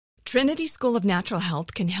Trinity School of Natural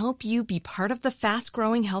Health can help you be part of the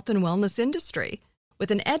fast-growing health and wellness industry.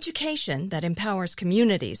 With an education that empowers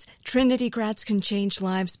communities, Trinity grads can change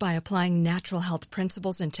lives by applying natural health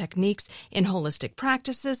principles and techniques in holistic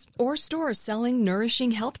practices or stores selling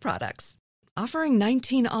nourishing health products. Offering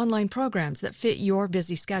 19 online programs that fit your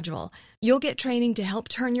busy schedule, you'll get training to help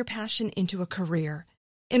turn your passion into a career.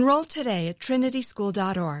 Enroll today at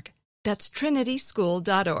trinityschool.org. That's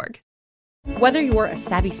trinityschool.org. Whether you're a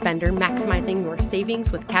savvy spender maximizing your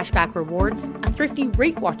savings with cashback rewards, a thrifty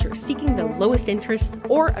rate watcher seeking the lowest interest,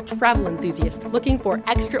 or a travel enthusiast looking for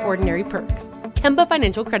extraordinary perks, Kemba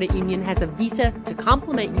Financial Credit Union has a visa to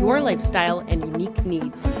complement your lifestyle and unique needs.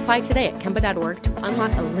 Apply today at Kemba.org to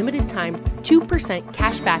unlock a limited-time 2%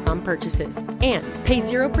 cash back on purchases and pay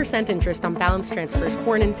 0% interest on balance transfers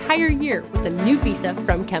for an entire year with a new visa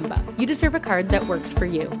from Kemba. You deserve a card that works for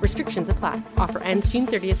you. Restrictions apply. Offer ends June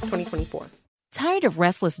 30th, 2024. Tired of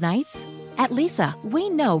restless nights? At Leesa, we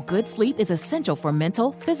know good sleep is essential for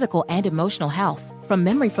mental, physical, and emotional health. From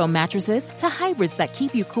memory foam mattresses to hybrids that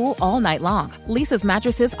keep you cool all night long, Leesa's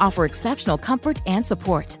mattresses offer exceptional comfort and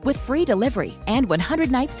support with free delivery and 100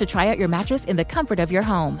 nights to try out your mattress in the comfort of your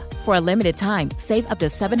home. For a limited time, save up to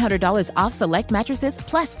 $700 off select mattresses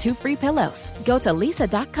plus 2 free pillows. Go to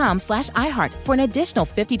leesa.com/iHeart for an additional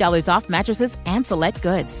 $50 off mattresses and select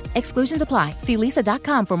goods. Exclusions apply. See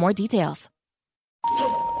leesa.com for more details.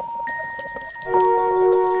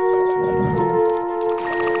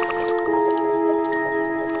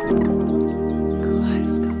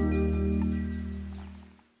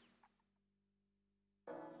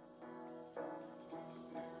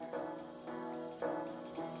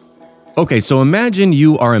 Okay, so imagine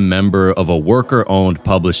you are a member of a worker-owned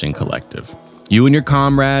publishing collective. You and your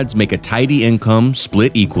comrades make a tidy income,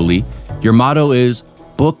 split equally. Your motto is,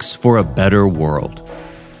 books for a better world.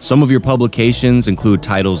 Some of your publications include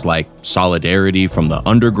titles like Solidarity from the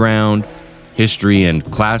Underground, History and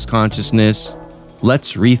Class Consciousness,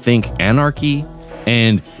 Let's Rethink Anarchy,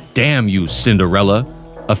 and Damn You, Cinderella,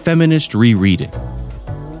 a feminist rereading.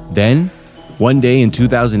 Then, one day in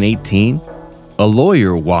 2018, a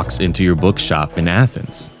lawyer walks into your bookshop in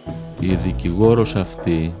Athens.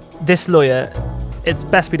 This lawyer, it's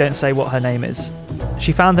best we don't say what her name is.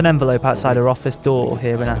 She found an envelope outside her office door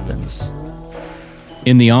here in Athens.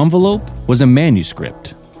 In the envelope was a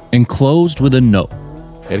manuscript, enclosed with a note.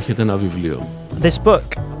 This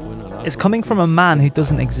book is coming from a man who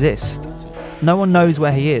doesn't exist. No one knows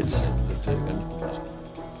where he is.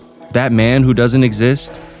 That man who doesn't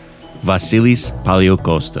exist? Vasilis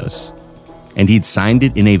Paliokostas. And he'd signed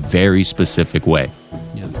it in a very specific way.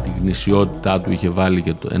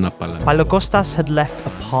 Paliokostas had left a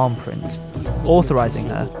palm print, authorizing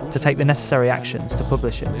her to take the necessary actions to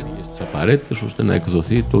publish it.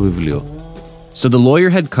 So the lawyer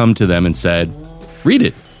had come to them and said, read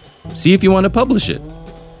it. See if you want to publish it.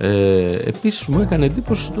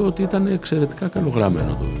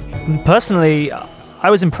 Personally, I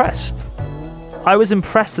was impressed. I was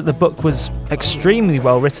impressed that the book was extremely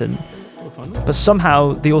well written, but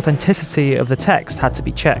somehow the authenticity of the text had to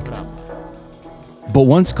be checked. But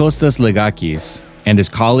once Kostas Legakis and his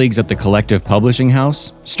colleagues at the Collective Publishing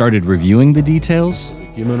House started reviewing the details,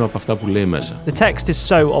 the text is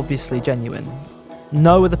so obviously genuine.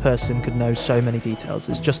 No other person could know so many details.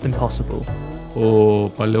 It's just impossible.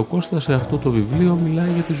 In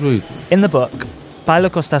the book,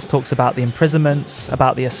 Paliokostas talks about the imprisonments,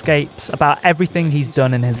 about the escapes, about everything he's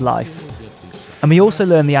done in his life. And we also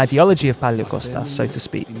learn the ideology of Paliokostas, so to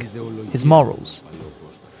speak, his morals,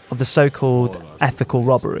 of the so-called ethical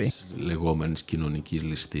robbery.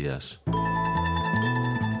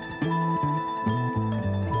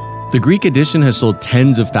 The Greek edition has sold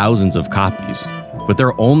tens of thousands of copies, but there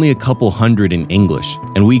are only a couple hundred in English,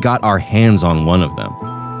 and we got our hands on one of them.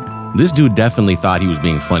 This dude definitely thought he was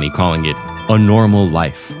being funny, calling it A Normal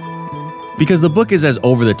Life. Because the book is as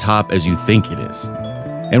over-the-top as you think it is.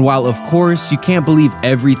 And while, of course, you can't believe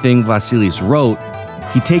everything Vasilis wrote,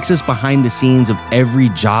 he takes us behind the scenes of every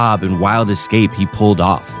job and wild escape he pulled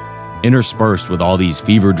off, interspersed with all these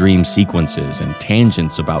fever dream sequences and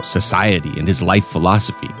tangents about society and his life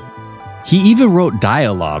philosophy. He even wrote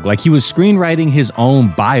dialogue like he was screenwriting his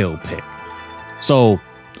own biopic. So,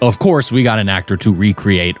 of course, we got an actor to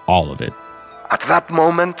recreate all of it. At that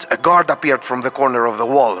moment, a guard appeared from the corner of the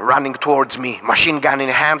wall, running towards me, machine gun in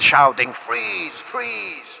hand, shouting, "Freeze!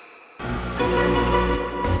 Freeze!"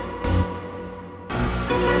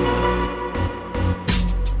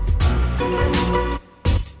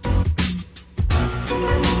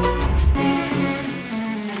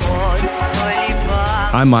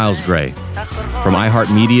 I'm Miles Gray. From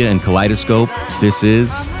iHeartMedia and Kaleidoscope, this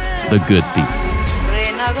is The Good Thief.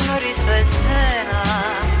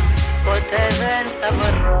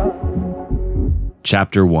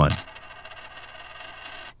 Chapter 1.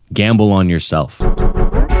 Gamble on Yourself.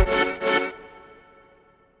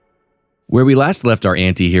 Where we last left our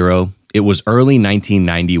anti-hero, it was early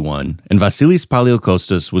 1991, and Vasilis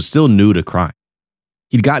Paliokostas was still new to crime.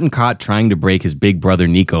 He'd gotten caught trying to break his big brother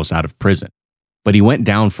Nikos out of prison, but he went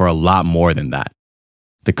down for a lot more than that.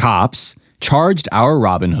 The cops charged our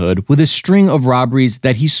Robin Hood with a string of robberies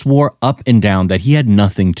that he swore up and down that he had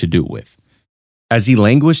nothing to do with. As he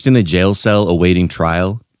languished in a jail cell awaiting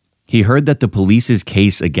trial, he heard that the police's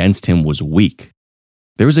case against him was weak.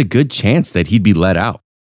 There was a good chance that he'd be let out.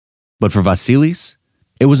 But for Vasilis,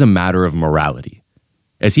 it was a matter of morality.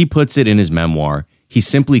 As he puts it in his memoir, he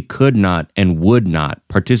simply could not and would not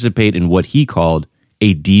participate in what he called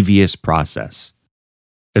a devious process.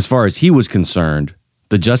 As far as he was concerned,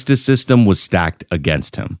 the justice system was stacked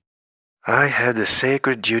against him. I had a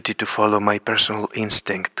sacred duty to follow my personal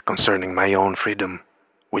instinct concerning my own freedom,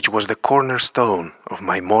 which was the cornerstone of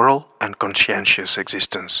my moral and conscientious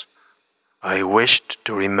existence. I wished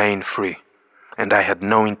to remain free, and I had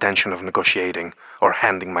no intention of negotiating or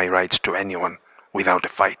handing my rights to anyone without a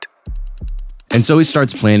fight. And so he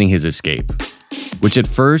starts planning his escape, which at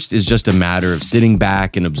first is just a matter of sitting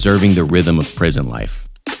back and observing the rhythm of prison life,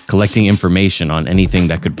 collecting information on anything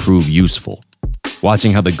that could prove useful,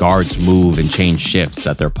 watching how the guards move and change shifts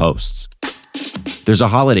at their posts. There's a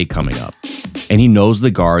holiday coming up, and he knows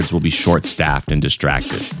the guards will be short-staffed and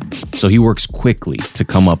distracted, so he works quickly to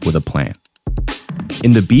come up with a plan.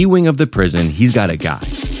 In the B wing of the prison, he's got a guy,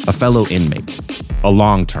 a fellow inmate, a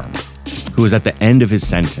long-termer, who is at the end of his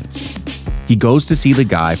sentence. He goes to see the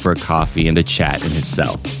guy for a coffee and a chat in his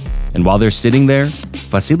cell, and while they're sitting there,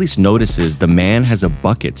 Vasilis notices the man has a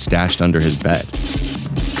bucket stashed under his bed.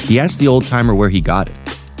 He asks the old-timer where he got it.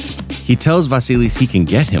 He tells Vasilis he can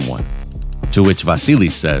get him one, to which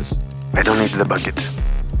Vasilis says, I don't need the bucket,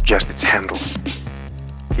 just its handle.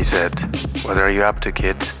 He said, What are you up to,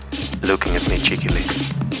 kid? Looking at me cheekily.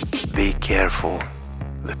 Be careful.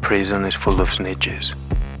 The prison is full of snitches.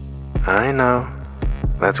 I know.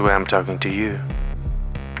 That's why I'm talking to you.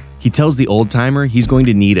 He tells the old-timer he's going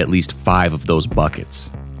to need at least 5 of those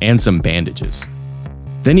buckets, and some bandages.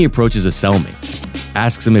 Then he approaches a cellmate,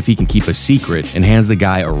 asks him if he can keep a secret, and hands the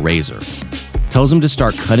guy a razor. Tells him to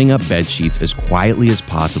start cutting up bed sheets as quietly as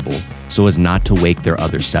possible so as not to wake their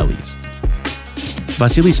other cellies.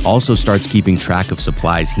 Vasilis also starts keeping track of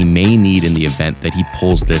supplies he may need in the event that he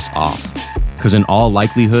pulls this off, because in all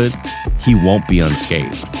likelihood, he won't be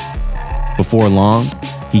unscathed. Before long,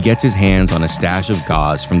 he gets his hands on a stash of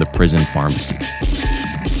gauze from the prison pharmacy.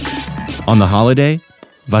 On the holiday,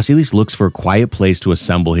 Vasilis looks for a quiet place to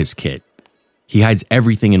assemble his kit. He hides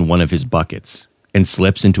everything in one of his buckets and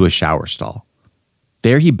slips into a shower stall.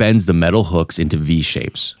 There he bends the metal hooks into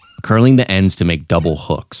V-shapes, curling the ends to make double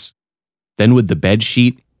hooks. Then with the bed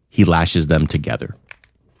sheet, he lashes them together.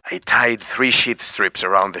 I tied 3 sheet strips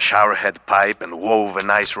around the showerhead pipe and wove a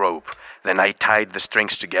nice rope. Then I tied the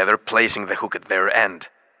strings together, placing the hook at their end.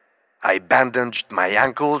 I bandaged my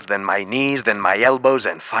ankles, then my knees, then my elbows,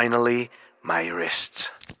 and finally, my wrists.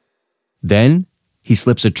 Then, he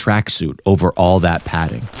slips a tracksuit over all that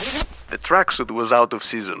padding. The tracksuit was out of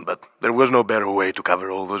season, but there was no better way to cover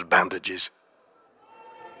all those bandages.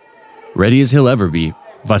 Ready as he'll ever be,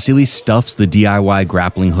 Vasilis stuffs the DIY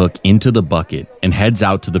grappling hook into the bucket and heads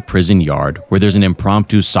out to the prison yard where there's an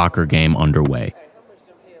impromptu soccer game underway.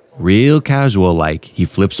 Real casual-like, he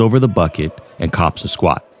flips over the bucket and cops a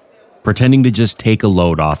squat, pretending to just take a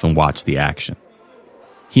load off and watch the action.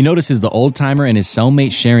 He notices the old-timer and his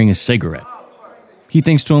cellmate sharing a cigarette. He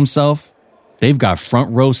thinks to himself, they've got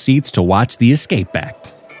front row seats to watch the escape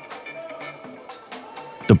act.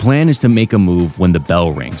 The plan is to make a move when the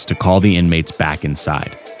bell rings to call the inmates back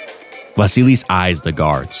inside. Vasilis eyes the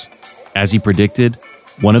guards. As he predicted,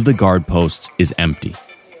 one of the guard posts is empty.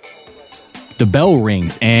 The bell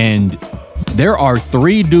rings and there are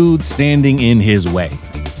 3 dudes standing in his way.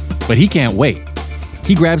 But he can't wait.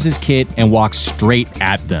 He grabs his kit and walks straight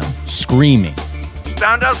at them, screaming,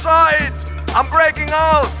 Stand aside! I'm breaking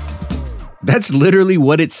out! That's literally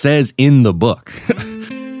what it says in the book.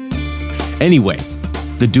 Anyway,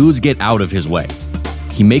 the dudes get out of his way.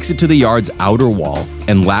 He makes it to the yard's outer wall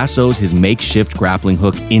and lassos his makeshift grappling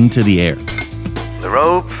hook into the air. The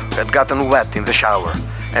rope had gotten wet in the shower,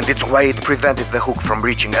 and its weight prevented the hook from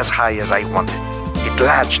reaching as high as I wanted. It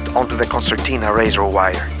latched onto the concertina razor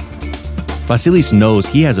wire. Vasilis knows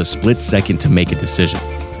he has a split second to make a decision.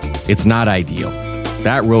 It's not ideal.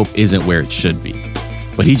 That rope isn't where it should be.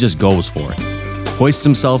 But he just goes for it, hoists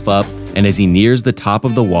himself up, and as he nears the top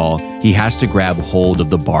of the wall, he has to grab hold of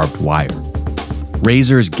the barbed wire.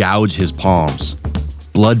 Razors gouge his palms.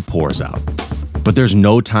 Blood pours out. But there's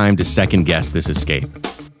no time to second-guess this escape.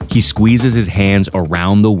 He squeezes his hands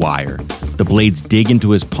around the wire. The blades dig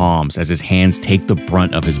into his palms as his hands take the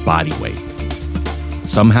brunt of his body weight.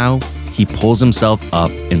 Somehow, he pulls himself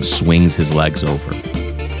up and swings his legs over.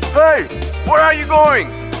 Hey, where are you going?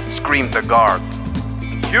 Screamed the guard.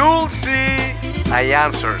 You'll see, I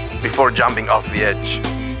answered before jumping off the edge.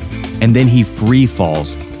 And then he free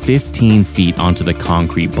falls 15 feet onto the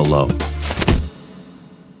concrete below.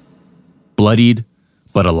 Bloodied,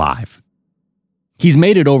 but alive. He's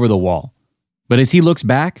made it over the wall, but as he looks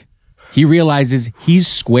back, he realizes he's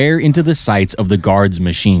square into the sights of the guard's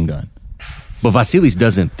machine gun. But Vasilis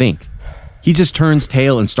doesn't think. He just turns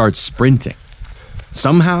tail and starts sprinting.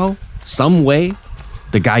 Somehow, some way,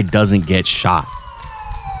 the guy doesn't get shot.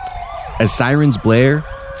 As sirens blare,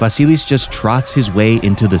 Vasilis just trots his way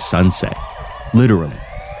into the sunset, literally.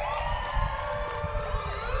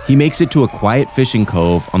 He makes it to a quiet fishing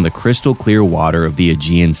cove on the crystal clear water of the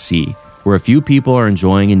Aegean Sea, where a few people are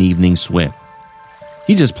enjoying an evening swim.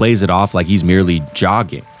 He just plays it off like he's merely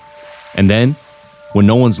jogging. And then, when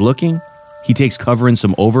no one's looking, he takes cover in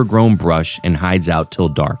some overgrown brush and hides out till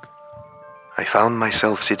dark. I found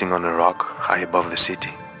myself sitting on a rock high above the city.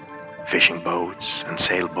 Fishing boats and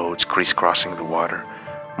sailboats crisscrossing the water,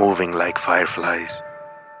 moving like fireflies.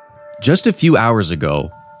 Just a few hours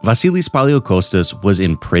ago, Vasilis Paliokostas was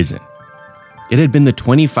in prison. It had been the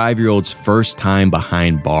 25-year-old's first time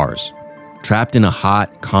behind bars, trapped in a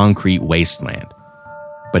hot, concrete wasteland.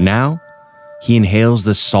 But now, he inhales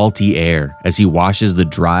the salty air as he washes the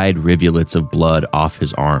dried rivulets of blood off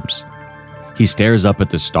his arms. He stares up at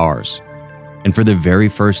the stars, and for the very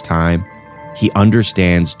first time, he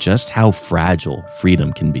understands just how fragile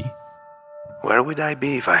freedom can be. Where would I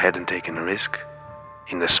be if I hadn't taken a risk?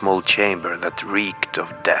 In a small chamber that reeked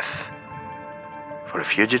of death. For a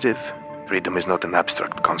fugitive, freedom is not an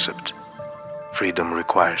abstract concept. Freedom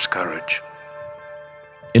requires courage.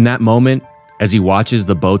 In that moment, as he watches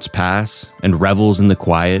the boats pass and revels in the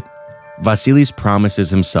quiet, Vasilis promises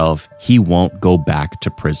himself he won't go back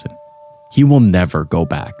to prison. He will never go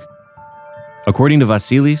back. According to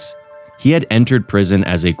Vasilis, he had entered prison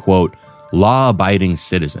as a, quote, law-abiding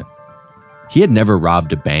citizen. He had never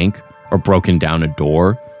robbed a bank or broken down a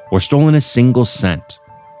door or stolen a single cent.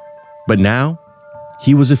 But now,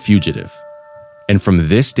 he was a fugitive. And from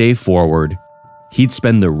this day forward, he'd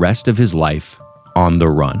spend the rest of his life on the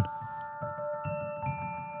run.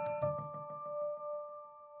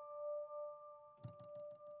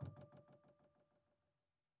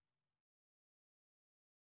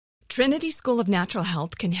 Trinity School of Natural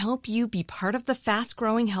Health can help you be part of the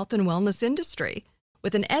fast-growing health and wellness industry.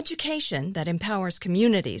 With an education that empowers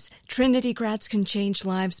communities, Trinity grads can change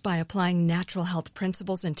lives by applying natural health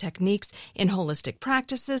principles and techniques in holistic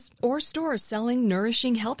practices or stores selling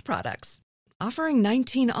nourishing health products. Offering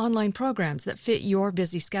 19 online programs that fit your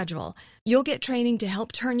busy schedule, you'll get training to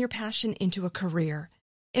help turn your passion into a career.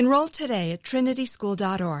 Enroll today at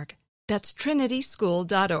trinityschool.org. That's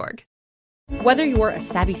trinityschool.org. Whether you're a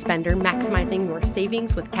savvy spender maximizing your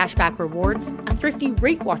savings with cashback rewards, a thrifty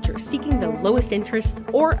rate watcher seeking the lowest interest,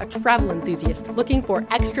 or a travel enthusiast looking for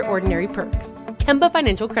extraordinary perks, Kemba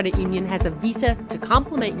Financial Credit Union has a visa to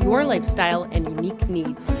complement your lifestyle and unique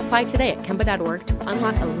needs. Apply today at Kemba.org to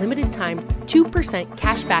unlock a limited-time 2%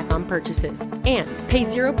 cash back on purchases and pay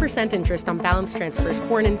 0% interest on balance transfers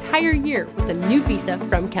for an entire year with a new visa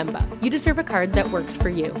from Kemba. You deserve a card that works for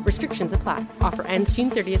you. Restrictions apply. Offer ends June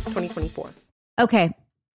 30th, 2024. Okay.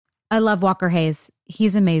 I love Walker Hayes.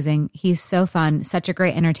 He's amazing. He's so fun, such a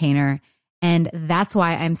great entertainer. And that's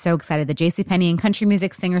why I'm so excited that JCPenney and country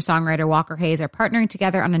music singer-songwriter Walker Hayes are partnering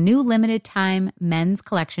together on a new limited-time men's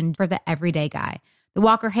collection for the everyday guy. The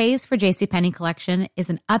Walker Hayes for JCPenney collection is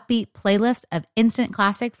an upbeat playlist of instant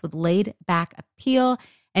classics with laid-back appeal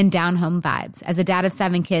and down-home vibes. As a dad of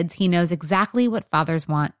 7 kids, he knows exactly what fathers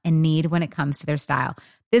want and need when it comes to their style.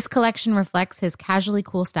 This collection reflects his casually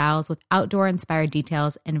cool styles with outdoor-inspired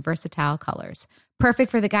details and versatile colors.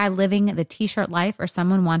 Perfect for the guy living the t-shirt life or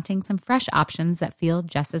someone wanting some fresh options that feel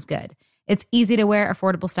just as good. It's easy to wear,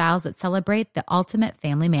 affordable styles that celebrate the ultimate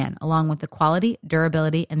family man, along with the quality,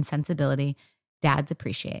 durability, and sensibility dads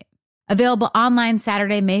appreciate. Available online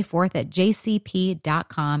Saturday, May 4th at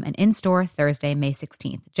jcp.com and in-store Thursday, May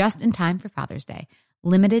 16th, just in time for Father's Day.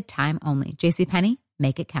 Limited time only. JCPenney,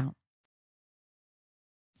 make it count.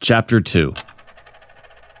 Chapter 2.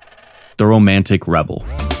 The Romantic Rebel.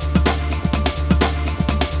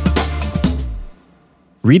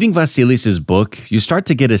 Reading Vasilis's book, you start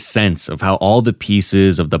to get a sense of how all the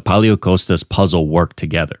pieces of the Paleokostas puzzle work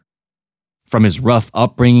together. From his rough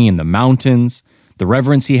upbringing in the mountains, the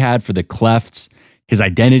reverence he had for the Klefts, his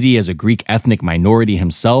identity as a Greek ethnic minority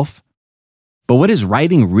himself. But what his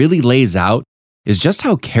writing really lays out is just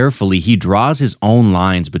how carefully he draws his own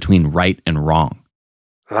lines between right and wrong.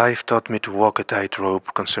 Life taught me to walk a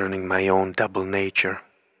tightrope concerning my own double nature,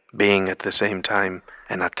 being at the same time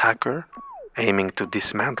an attacker, aiming to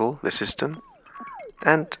dismantle the system,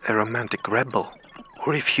 and a romantic rebel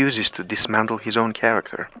who refuses to dismantle his own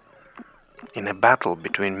character. In a battle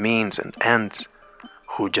between means and ends,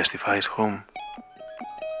 who justifies whom?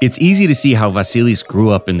 It's easy to see how Vasilis grew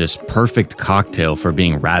up in this perfect cocktail for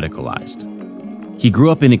being radicalized. He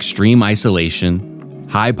grew up in extreme isolation,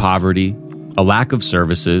 high poverty, a lack of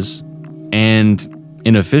services, and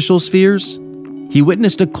in official spheres, he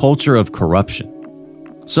witnessed a culture of corruption.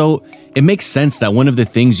 So it makes sense that one of the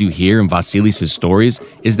things you hear in Vasilis' stories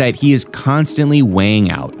is that he is constantly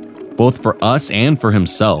weighing out, both for us and for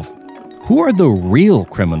himself, who are the real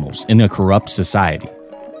criminals in a corrupt society.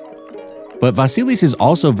 But Vasilis is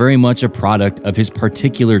also very much a product of his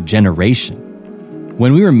particular generation.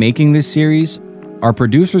 When we were making this series, our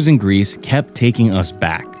producers in Greece kept taking us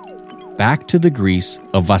back to the Greece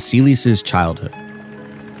of Vasilis' childhood.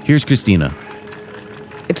 Here's Christina.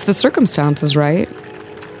 It's the circumstances, right?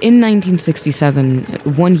 In 1967,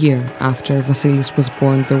 1 year after Vasilis was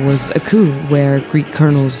born, there was a coup where Greek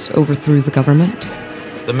colonels overthrew the government.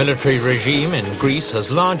 The military regime in Greece has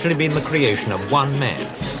largely been the creation of one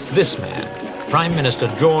man. This man, Prime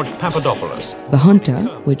Minister George Papadopoulos. The junta,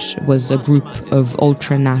 which was a group of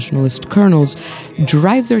ultra-nationalist colonels,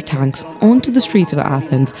 drive their tanks onto the streets of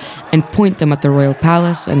Athens and point them at the royal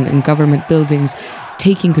palace and government buildings,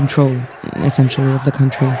 taking control, essentially, of the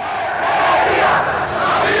country.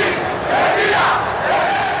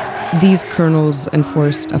 These colonels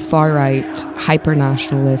enforced a far-right,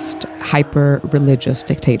 hyper-nationalist, hyper-religious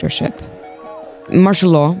dictatorship.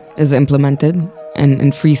 Martial law is implemented,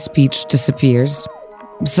 and free speech disappears.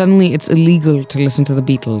 Suddenly, it's illegal to listen to the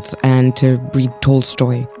Beatles and to read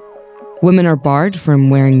Tolstoy. Women are barred from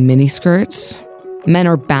wearing miniskirts. Men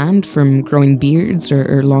are banned from growing beards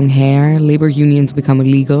or long hair. Labor unions become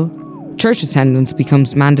illegal. Church attendance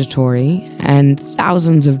becomes mandatory, and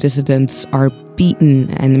thousands of dissidents are beaten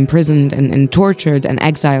and imprisoned and tortured and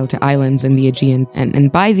exiled to islands in the Aegean.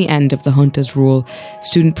 And by the end of the junta's rule,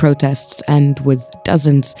 student protests end with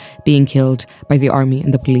dozens being killed by the army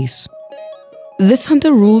and the police. This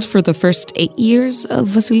junta ruled for the first 8 years of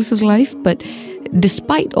Vasilis' life, but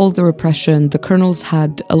despite all the repression, the colonels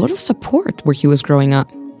had a lot of support where he was growing up.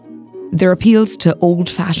 Their appeals to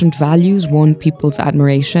old-fashioned values won people's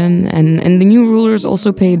admiration, and the new rulers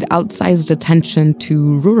also paid outsized attention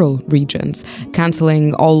to rural regions,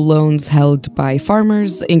 cancelling all loans held by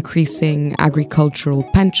farmers, increasing agricultural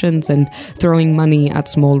pensions, and throwing money at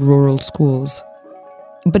small rural schools.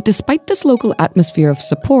 But despite this local atmosphere of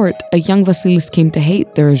support, a young Vasilis came to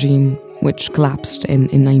hate the regime, which collapsed in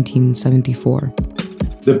 1974.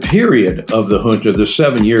 The period of the junta, the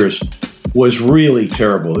 7 years, was really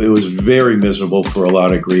terrible. It was very miserable for a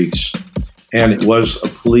lot of Greeks, and it was a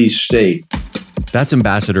police state. That's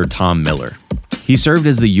Ambassador Tom Miller. He served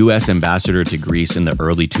as the U.S. ambassador to Greece in the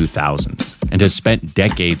early 2000s and has spent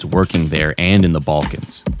decades working there and in the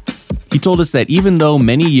Balkans. He told us that even though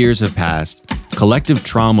many years have passed, collective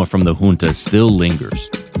trauma from the junta still lingers.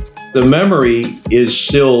 The memory is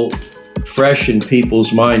still fresh in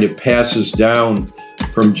people's mind. It passes down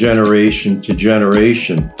from generation to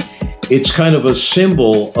generation. It's kind of a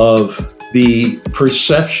symbol of the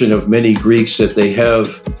perception of many Greeks that they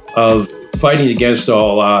have of fighting against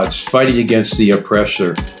all odds, fighting against the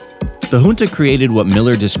oppressor. The junta created what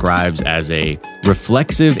Miller describes as a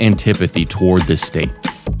reflexive antipathy toward the state.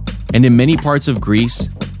 And in many parts of Greece,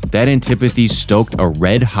 that antipathy stoked a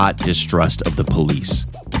red-hot distrust of the police,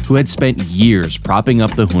 who had spent years propping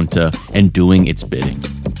up the junta and doing its bidding.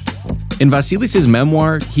 In Vasilis'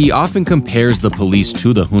 memoir, he often compares the police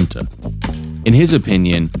to the junta. In his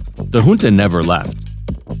opinion, the junta never left.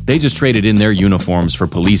 They just traded in their uniforms for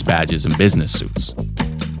police badges and business suits.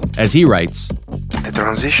 As he writes, the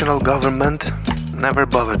transitional government never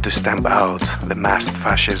bothered to stamp out the masked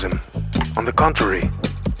fascism. On the contrary,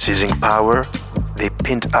 seizing power, they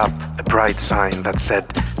pinned up a bright sign that said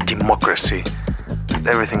democracy, and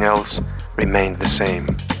everything else remained the same.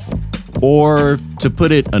 Or, to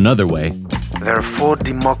put it another way, therefore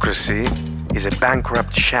democracy is a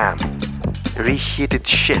bankrupt sham, reheated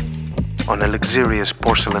shit on a luxurious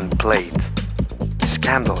porcelain plate.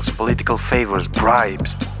 Scandals, political favors,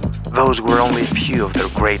 bribes, those were only a few of their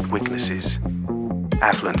great weaknesses.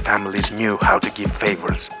 affluent families knew how to give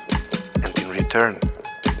favors, and in return,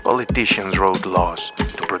 politicians wrote laws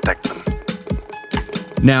to protect them.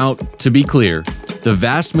 Now, to be clear, the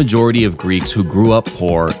vast majority of Greeks who grew up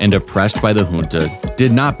poor and oppressed by the junta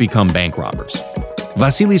did not become bank robbers.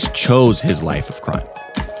 Vasilis chose his life of crime.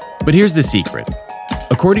 But here's the secret.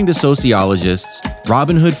 According to sociologists,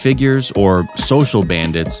 Robin Hood figures, or social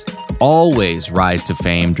bandits, always rise to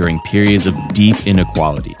fame during periods of deep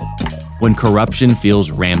inequality, when corruption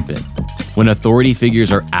feels rampant, when authority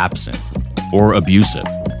figures are absent or abusive.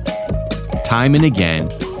 Time and again,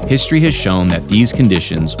 history has shown that these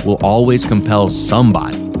conditions will always compel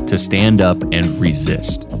somebody to stand up and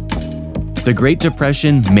resist. The Great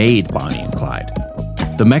Depression made Bonnie and Clyde.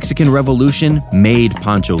 The Mexican Revolution made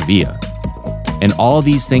Pancho Villa. And all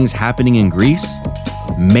these things happening in Greece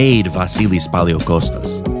made Vasilis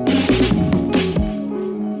Paliokostas.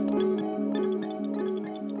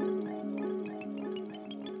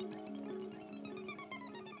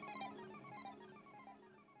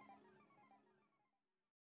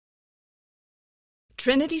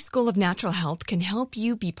 Trinity School of Natural Health can help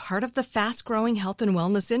you be part of the fast-growing health and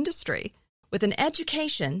wellness industry. With an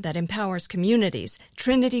education that empowers communities,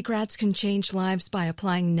 Trinity grads can change lives by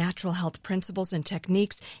applying natural health principles and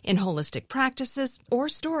techniques in holistic practices or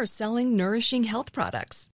stores selling nourishing health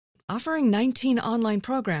products. Offering 19 online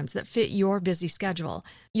programs that fit your busy schedule,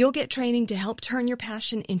 you'll get training to help turn your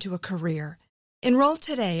passion into a career. Enroll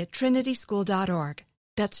today at trinityschool.org.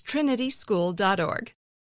 That's trinityschool.org.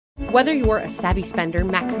 Whether you're a savvy spender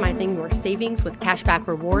maximizing your savings with cashback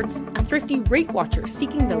rewards, a thrifty rate watcher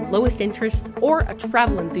seeking the lowest interest, or a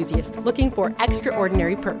travel enthusiast looking for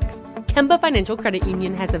extraordinary perks, Kemba Financial Credit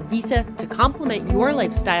Union has a visa to complement your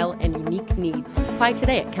lifestyle and unique needs. Apply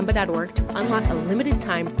today at Kemba.org to unlock a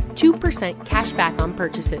limited-time 2% cash back on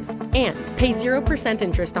purchases and pay 0%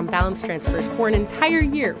 interest on balance transfers for an entire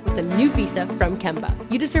year with a new visa from Kemba.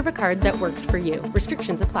 You deserve a card that works for you.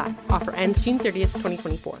 Restrictions apply. Offer ends June 30th,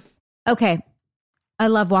 2024. Okay. I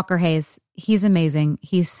love Walker Hayes. He's amazing.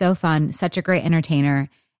 He's so fun, such a great entertainer.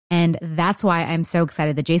 And that's why I'm so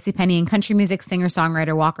excited that JCPenney and country music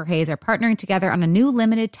singer-songwriter Walker Hayes are partnering together on a new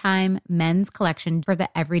limited-time men's collection for the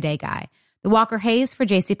everyday guy. The Walker Hayes for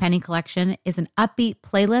JCPenney collection is an upbeat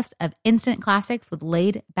playlist of instant classics with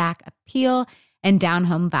laid-back appeal and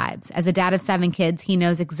down-home vibes. As a dad of 7 kids, he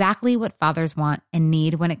knows exactly what fathers want and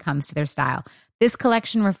need when it comes to their style. This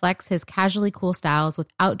collection reflects his casually cool styles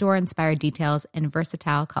with outdoor-inspired details and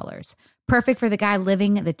versatile colors. Perfect for the guy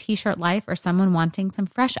living the t-shirt life or someone wanting some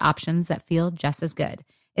fresh options that feel just as good.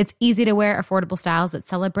 It's easy to wear, affordable styles that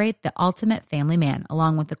celebrate the ultimate family man,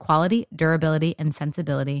 along with the quality, durability, and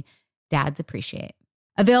sensibility dads appreciate.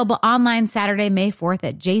 Available online Saturday, May 4th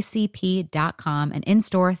at jcp.com and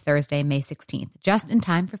in-store Thursday, May 16th, just in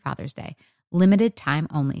time for Father's Day. Limited time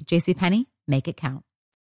only. JCPenney, make it count.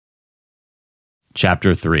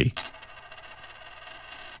 Chapter 3.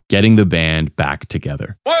 Getting the band back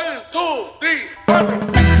together. 1, 2, 3, 4.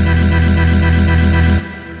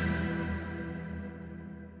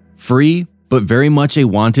 Free, but very much a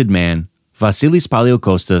wanted man, Vasilis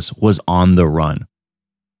Paliokostas was on the run.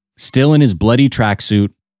 Still in his bloody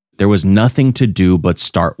tracksuit, there was nothing to do but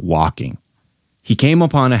start walking. He came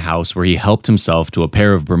upon a house where he helped himself to a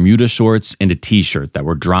pair of Bermuda shorts and a t-shirt that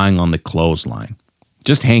were drying on the clothesline,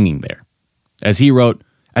 just hanging there. As he wrote,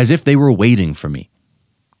 as if they were waiting for me.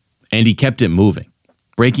 And he kept it moving,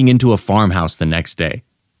 breaking into a farmhouse the next day.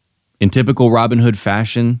 In typical Robin Hood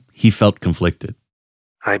fashion, he felt conflicted.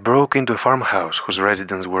 I broke into a farmhouse whose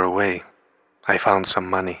residents were away. I found some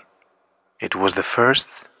money. It was the first,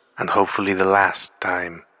 and hopefully the last,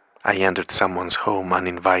 time I entered someone's home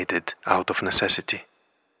uninvited out of necessity.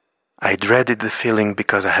 I dreaded the feeling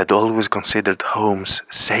because I had always considered homes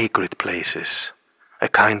sacred places, a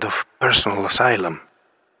kind of personal asylum.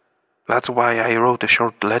 That's why I wrote a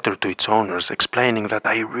short letter to its owners explaining that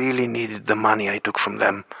I really needed the money I took from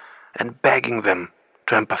them and begging them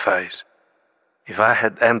to empathize. If I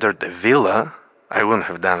had entered a villa, I wouldn't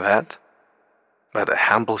have done that. But a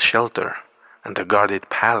humble shelter and a guarded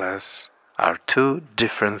palace are two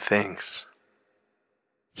different things.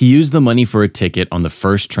 He used the money for a ticket on the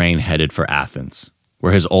first train headed for Athens,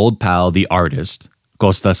 where his old pal, the artist,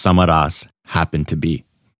 Kostas Samaras, happened to be.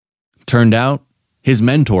 Turned out, his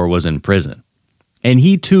mentor was in prison, and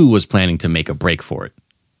he too was planning to make a break for it.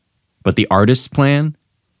 But the artist's plan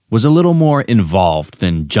was a little more involved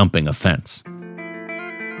than jumping a fence.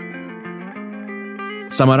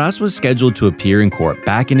 Samaras was scheduled to appear in court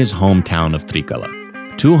back in his hometown of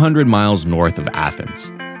Trikala, 200 miles north of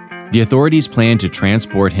Athens. The authorities planned to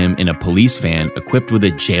transport him in a police van equipped with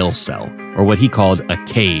a jail cell, or what he called a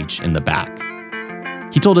cage, in the back.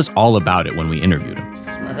 He told us all about it when we interviewed him.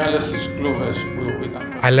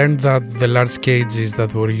 I learned that the large cages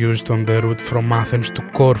that were used on the route from Athens to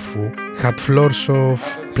Corfu had floors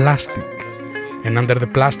of plastic, and under the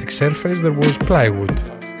plastic surface there was plywood.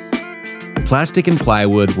 Plastic and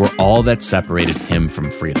plywood were all that separated him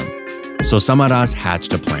from freedom. So Samaras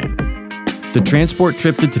hatched a plan. The transport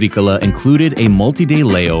trip to Trikala included a multi-day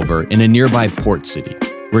layover in a nearby port city,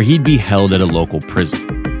 where he'd be held at a local prison.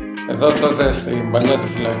 In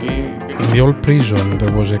the old prison,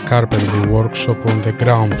 there was a carpentry workshop on the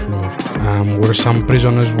ground floor, where some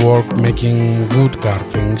prisoners worked making wood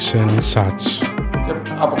carvings and such.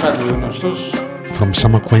 From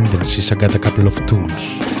some acquaintances, I got a couple of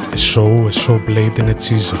tools: a saw blade, and a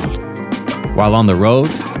chisel. While on the road,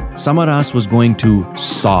 Samaras was going to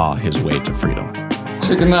saw his way to freedom.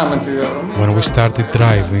 When we started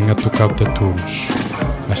driving, I took out the tools.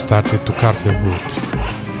 I started to carve the wood.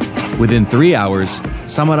 Within 3 hours,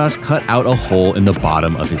 Samaras cut out a hole in the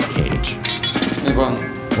bottom of his cage.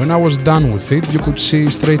 When I was done with it, you could see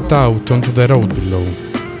straight out onto the road below.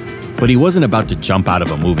 But he wasn't about to jump out of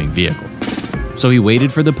a moving vehicle. So he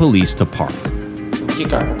waited for the police to park.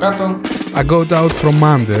 I got out from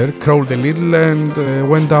under, crawled a little, and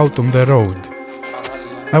went out on the road.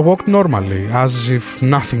 I walked normally, as if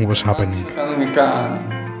nothing was happening.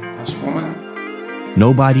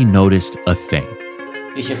 Nobody noticed a thing.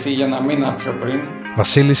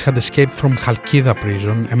 Vasilis had escaped from Chalkida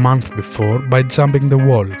prison a month before by jumping the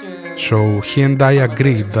wall, so he and I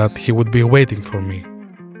agreed that he would be waiting for me.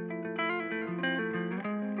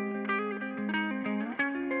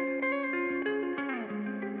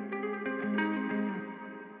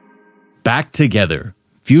 Back together,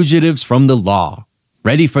 fugitives from the law,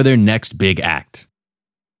 ready for their next big act.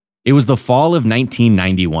 It was the fall of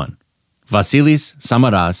 1991. Vasilis,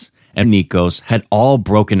 Samaras, and Nikos had all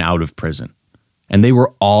broken out of prison, and they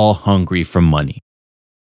were all hungry for money.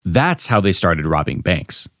 That's how they started robbing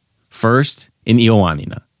banks. First in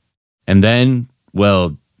Ioannina, and then,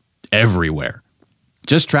 well, everywhere.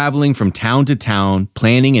 Just traveling from town to town,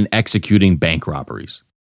 planning and executing bank robberies.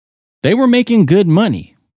 They were making good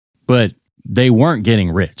money, but they weren't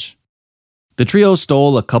getting rich. The trio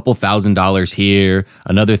stole a couple $1,000s here,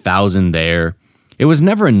 another 1,000 there. It was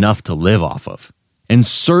never enough to live off of, and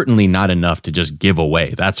certainly not enough to just give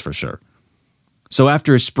away, that's for sure. So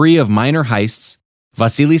after a spree of minor heists,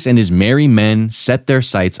 Vasilis and his merry men set their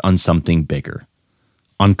sights on something bigger,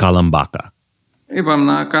 on Kalambaka.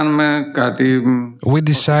 We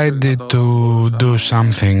decided to do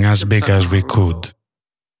something as big as we could.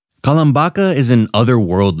 Kalambaka is an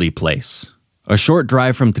otherworldly place. A short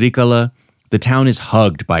drive from Trikala, the town is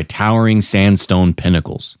hugged by towering sandstone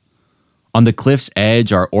pinnacles. On the cliff's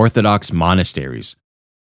edge are Orthodox monasteries.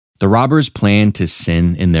 The robbers planned to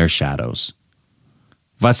sin in their shadows.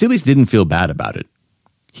 Vasilis didn't feel bad about it.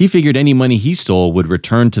 He figured any money he stole would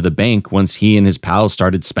return to the bank once he and his pals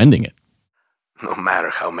started spending it. No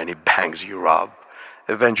matter how many banks you rob,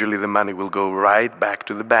 eventually the money will go right back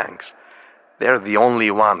to the banks. They're the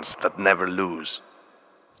only ones that never lose.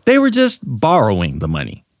 They were just borrowing the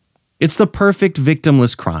money. It's the perfect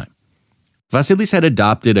victimless crime. Vasilis had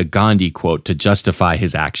adopted a Gandhi quote to justify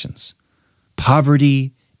his actions.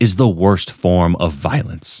 Poverty is the worst form of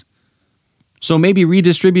violence. So maybe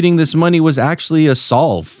redistributing this money was actually a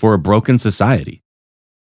solve for a broken society.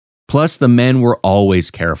 Plus, the men were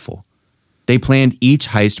always careful. They planned each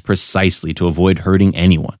heist precisely to avoid hurting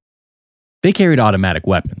anyone. They carried automatic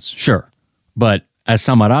weapons, sure. But as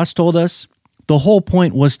Samaras told us, the whole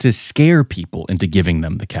point was to scare people into giving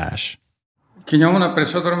them the cash. It's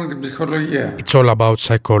all about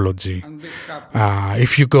psychology.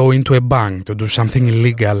 If you go into a bank to do something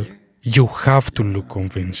illegal, you have to look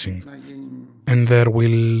convincing. And there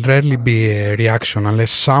will rarely be a reaction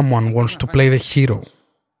unless someone wants to play the hero.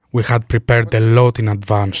 We had prepared a lot in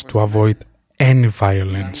advance to avoid any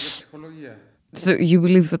violence. So you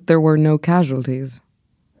believe that there were no casualties?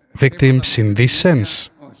 Victims in this sense?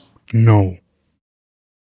 No.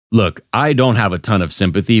 Look, I don't have a ton of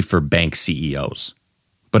sympathy for bank CEOs.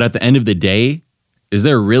 But at the end of the day, is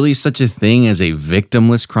there really such a thing as a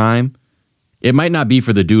victimless crime? It might not be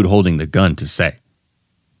for the dude holding the gun to say.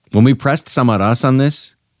 When we pressed Samaras on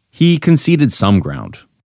this, he conceded some ground,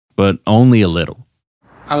 but only a little.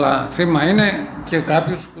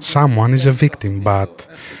 Someone is a victim, but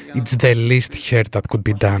it's the least hurt that could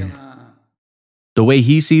be done. The way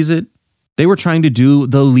he sees it, they were trying to do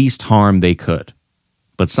the least harm they could.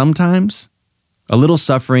 But sometimes, a little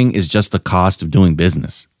suffering is just the cost of doing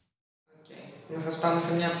business.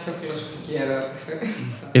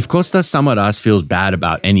 If Kostas Samaras feels bad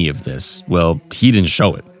about any of this, well, he didn't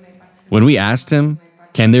show it. When we asked him,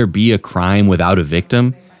 Can there be a crime without a victim?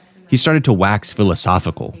 He started to wax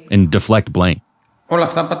philosophical and deflect blame. Όλα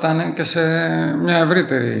αυτά πατάνε και σε μια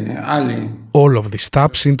ευρύτερη άλλη. All of this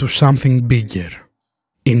taps into something bigger.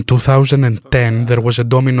 In 2010, there was a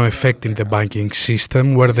domino effect in the banking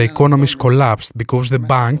system where the economies collapsed because the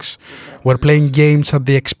banks were playing games at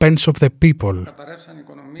the expense of the people.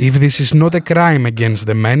 If this is not a crime against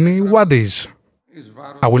the many, what is?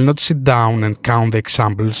 I will not sit down and count the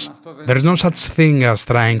examples. There is no such thing as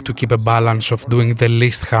trying to keep a balance of doing the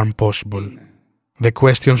least harm possible. The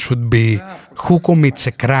question should be who commits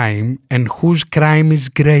a crime and whose crime is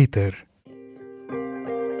greater.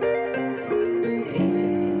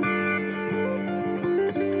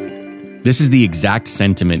 This is the exact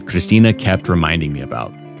sentiment Christina kept reminding me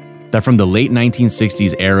about. That from the late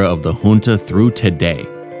 1960s era of the junta through today,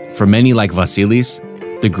 for many like Vasilis,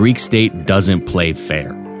 the Greek state doesn't play fair.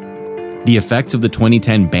 The effects of the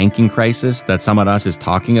 2010 banking crisis that Samaras is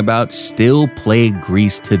talking about still plague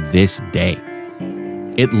Greece to this day.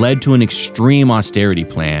 It led to an extreme austerity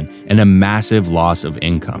plan and a massive loss of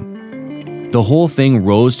income. The whole thing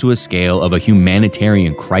rose to a scale of a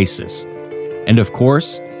humanitarian crisis. And of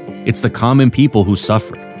course, it's the common people who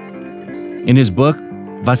suffered. In his book,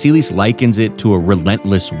 Vasilis likens it to a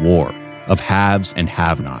relentless war of haves and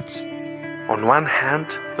have-nots. On one hand,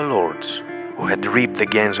 the lords, who had reaped the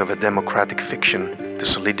gains of a democratic fiction to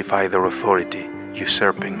solidify their authority,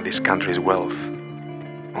 usurping this country's wealth.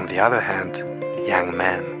 On the other hand, young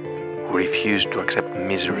men, who refused to accept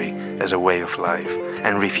misery as a way of life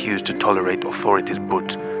and refused to tolerate authority's boot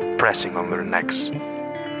pressing on their necks.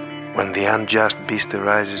 When the unjust beast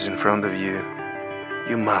arises in front of you,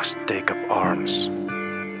 you must take up arms.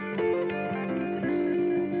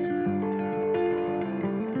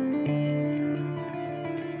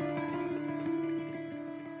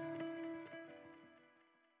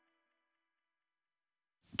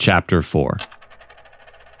 Chapter 4.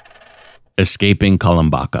 Escaping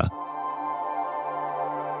Kalambaka.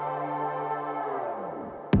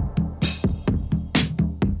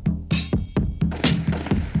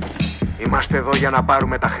 Είμαστε εδώ για να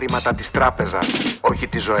πάρουμε τα χρήματα της τράπεζας, όχι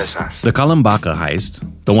τις ζωές σας. The Kalambaka heist,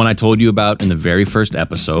 the one I told you about in the very first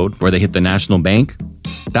episode, where they hit the National Bank,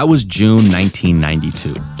 that was June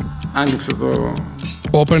 1992. Άνοιξε το...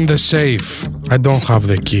 Open the safe. I don't have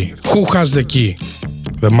the key. Who has the key?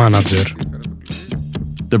 The manager.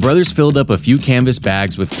 The brothers filled up a few canvas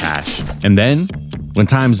bags with cash, and then, when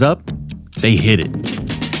time's up, they hid it.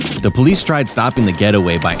 The police tried stopping the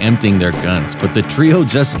getaway by emptying their guns, but the trio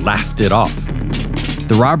just laughed it off.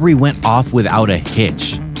 The robbery went off without a hitch,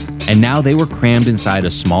 and now they were crammed inside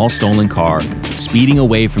a small stolen car, speeding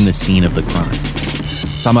away from the scene of the crime.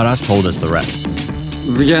 Samaras told us the rest.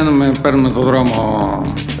 Βγαίνουμε, παίρνουμε το δρόμο.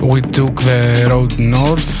 We took the road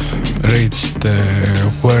north, reached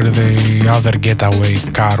where the other getaway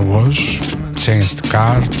car was, changed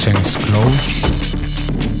car, changed clothes.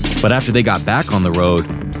 But after they got back on the road,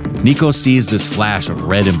 Nico sees this flash of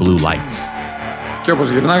red and blue lights. Και όπως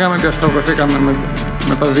γυρνάγαμε και αστροπεθήκαμε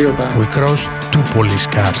με τα δύο τα. We crossed two police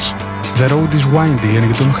cars. The road is windy and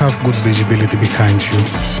you don't have good visibility behind you.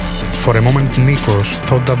 For a moment, Nikos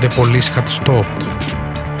thought that the police had stopped.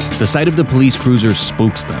 The sight of the police cruisers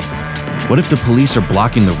spooks them. What if the police are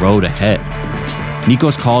blocking the road ahead?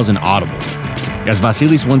 Nikos calls an audible. As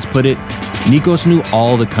Vasilis once put it, Nikos knew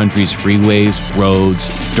all the country's freeways, roads,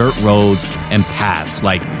 dirt roads, and paths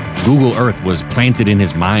like Google Earth was planted in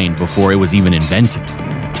his mind before it was even invented.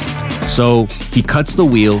 So he cuts the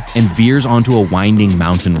wheel and veers onto a winding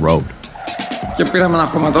mountain road. Και πήραμε ένα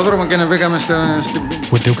χωματόδρομο και ανεβήκαμε στην...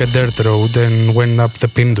 We took a dirt road and went up the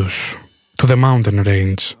Pindus to the mountain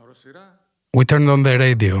range. We turned on the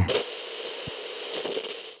radio.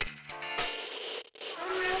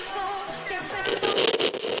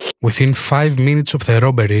 Within 5 minutes of the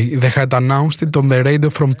robbery, they had announced it on the radio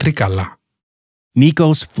from Trikala.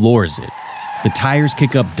 Nikos floors it. The tires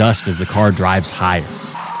kick up dust as the car drives higher.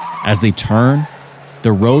 As they turn,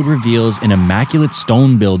 the road reveals an immaculate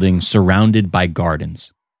stone building surrounded by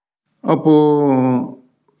gardens. Όπου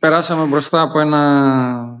περάσαμε μπροστά από ένα...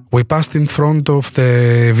 We passed in front of the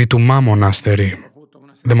Vitouma monastery.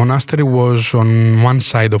 The monastery was on one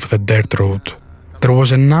side of the dirt road. There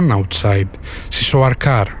was a nun outside. She saw our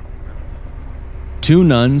car. Two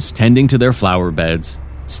nuns tending to their flower beds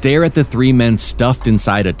stare at the three men stuffed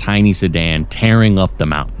inside a tiny sedan tearing up the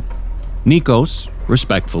mountain. Nikos,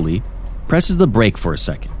 respectfully, presses the brake for a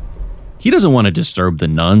second. He doesn't want to disturb the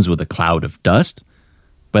nuns with a cloud of dust,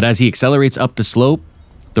 but as he accelerates up the slope,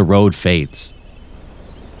 the road fades.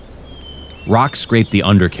 Rocks scrape the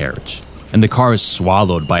undercarriage, and the car is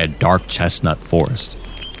swallowed by a dark chestnut forest.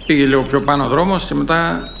 Πήγε λίγο πιο πάνω ο δρόμος και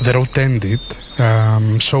μετά... The road ended,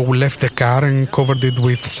 so we left the car and covered it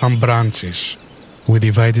with some branches. We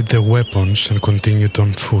divided the weapons and continued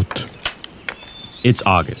on foot. It's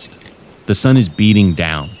August. The sun is beating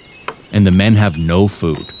down, and the men have no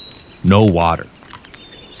food, no water.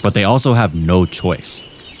 But they also have no choice.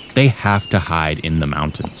 They have to hide in the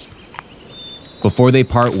mountains. Before they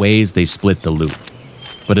part ways, they split the loot.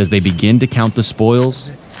 But as they begin to count the spoils...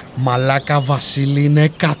 Μαλάκα Βασίλη, είναι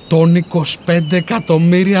 125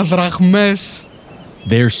 εκατομμύρια δραχμές.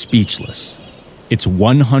 They're speechless. It's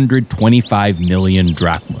 125 million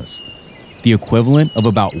drachmas, the equivalent of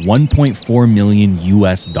about 1.4 million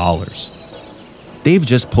US dollars. They've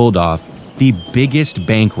just pulled off the biggest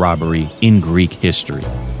bank robbery in Greek history.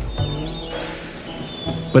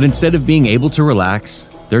 But instead of being able to relax,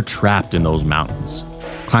 they're trapped in those mountains,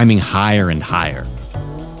 climbing higher and higher.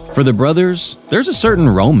 For the brothers, there's a certain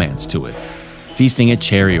romance to it, feasting at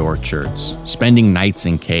cherry orchards, spending nights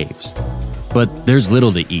in caves. But there's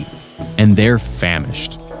little to eat, and they're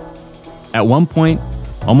famished. At one point,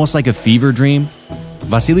 almost like a fever dream,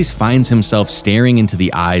 Vasilis finds himself staring into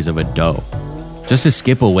the eyes of a doe, just to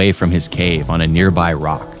skip away from his cave on a nearby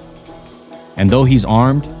rock. And though he's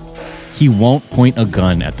armed, he won't point a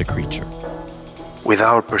gun at the creature. With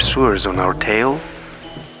our pursuers on our tail,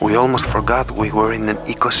 we almost forgot we were in an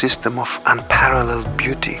ecosystem of unparalleled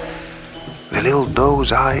beauty. The little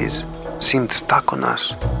doe's eyes seemed stuck on us.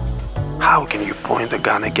 How can you point a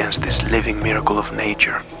gun against this living miracle of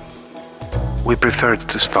nature? We preferred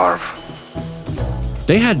to starve.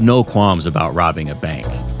 They had no qualms about robbing a bank,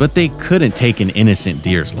 but they couldn't take an innocent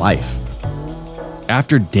deer's life.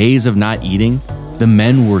 After days of not eating, the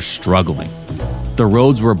men were struggling. The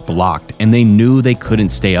roads were blocked, and they knew they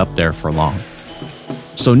couldn't stay up there for long.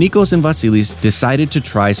 So Nikos and Vasilis decided to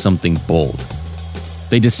try something bold.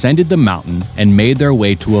 They descended the mountain and made their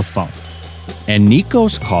way to a phone. And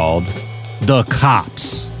Nikos called the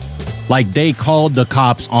cops. Like they called the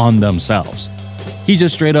cops on themselves. He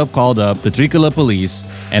just straight up called up the Trikala police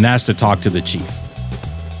and asked to talk to the chief.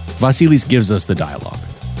 Vasilis gives us the dialogue.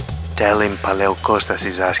 Tell him Paleokostas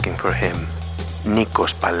is asking for him.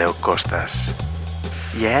 Nikos Paleokostas.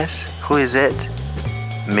 Yes, who is it?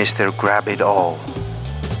 Mr. Grab It All.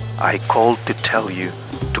 I called to tell you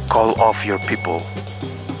to call off your people.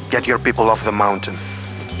 Get your people off the mountain.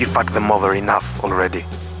 You fucked them over enough already.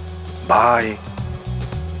 Bye.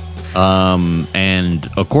 And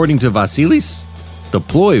according to Vasilis, the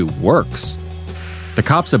ploy works. The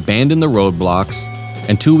cops abandon the roadblocks,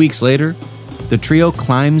 and 2 weeks later, the trio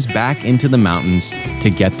climbs back into the mountains to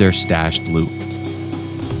get their stashed loot.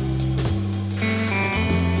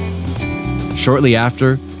 Shortly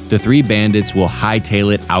after, the three bandits will hightail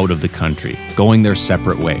it out of the country, going their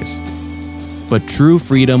separate ways. But true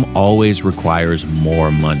freedom always requires more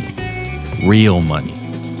money. Real money.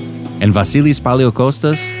 And Vasilis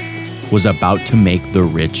Paleokostas was about to make the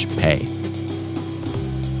rich pay.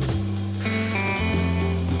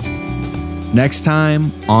 Next time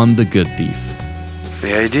on The Good Thief.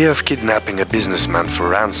 The idea of kidnapping a businessman for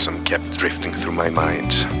ransom kept drifting through my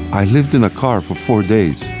mind. I lived in a car for 4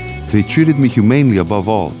 days. They treated me humanely above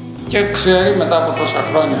all.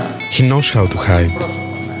 He knows how to hide.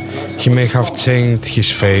 He may have changed his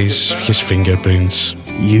face, his fingerprints.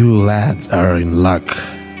 You lads are in luck.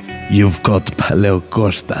 You've got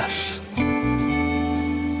Paleokostas.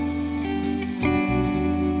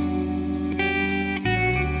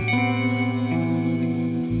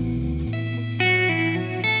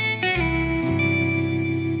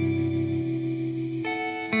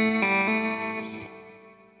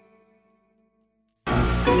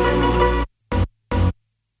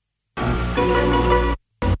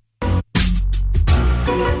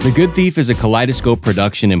 The Good Thief is a Kaleidoscope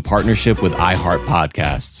production in partnership with iHeart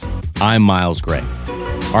Podcasts. I'm Miles Gray.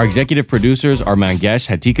 Our executive producers are Mangesh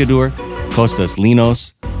Hatikadur, Kostas Linos,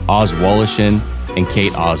 Oz Wolishin, and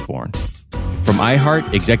Kate Osborne. From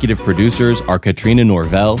iHeart, executive producers are Katrina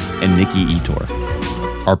Norvell and Nikki Etor.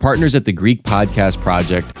 Our partners at the Greek Podcast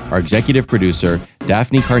Project are executive producer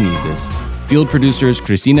Daphne Karnizis, field producers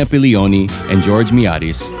Christina Pilioni and George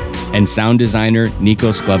Miaris, and sound designer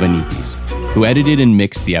Nikos Sklavanitis, who edited and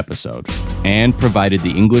mixed the episode, and provided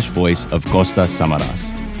the English voice of Kostas Samaras.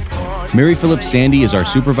 Mary Phillips Sandy is our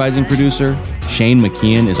supervising producer. Shane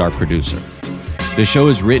McKeon is our producer. The show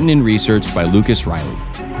is written and researched by Lucas Riley.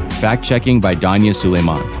 Fact-checking by Danya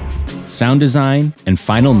Suleiman. Sound design and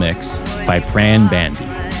final mix by Pran Bandy.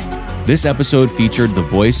 This episode featured the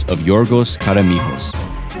voice of Yorgos Karamihos.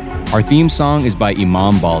 Our theme song is by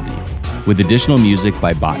Imam Baldi, with additional music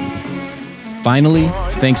by Botany. Finally,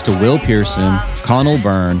 thanks to Will Pearson, Connell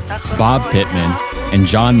Byrne, Bob Pittman, and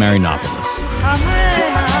John Marinopoulos.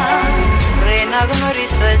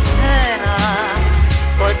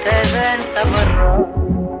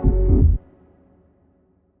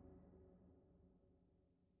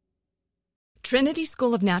 Trinity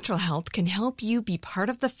School of Natural Health can help you be part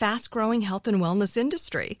of the fast-growing health and wellness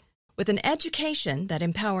industry. With an education that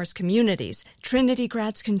empowers communities, Trinity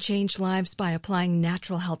grads can change lives by applying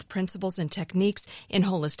natural health principles and techniques in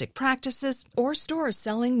holistic practices or stores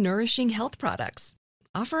selling nourishing health products.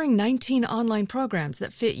 Offering 19 online programs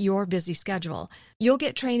that fit your busy schedule, you'll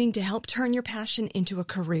get training to help turn your passion into a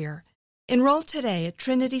career. Enroll today at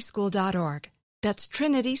trinityschool.org. That's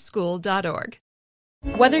trinityschool.org.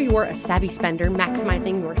 Whether you're a savvy spender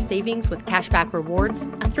maximizing your savings with cashback rewards,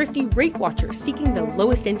 a thrifty rate watcher seeking the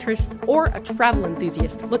lowest interest, or a travel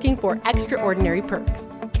enthusiast looking for extraordinary perks,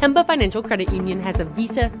 Kemba Financial Credit Union has a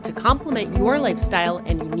visa to complement your lifestyle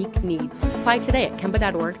and unique needs. Apply today at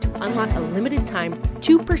Kemba.org to unlock a limited-time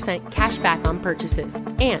 2% cash back on purchases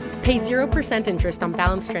and pay 0% interest on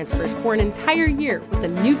balance transfers for an entire year with a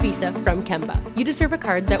new visa from Kemba. You deserve a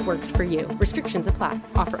card that works for you. Restrictions apply.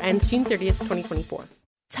 Offer ends June 30th, 2024.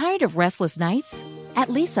 Tired of restless nights? At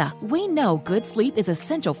Lisa, we know good sleep is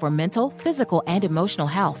essential for mental, physical, and emotional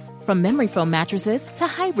health. From memory foam mattresses to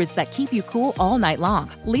hybrids that keep you cool all night long,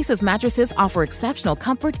 Lisa's mattresses offer exceptional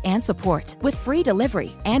comfort and support with free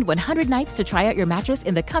delivery and 100 nights to try out your mattress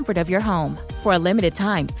in the comfort of your home. For a limited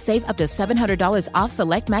time, save up to $700 off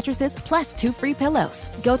select mattresses plus 2 free pillows.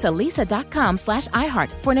 Go to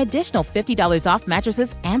lisa.com/iHeart for an additional $50 off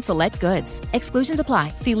mattresses and select goods. Exclusions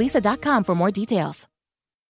apply. See lisa.com for more details.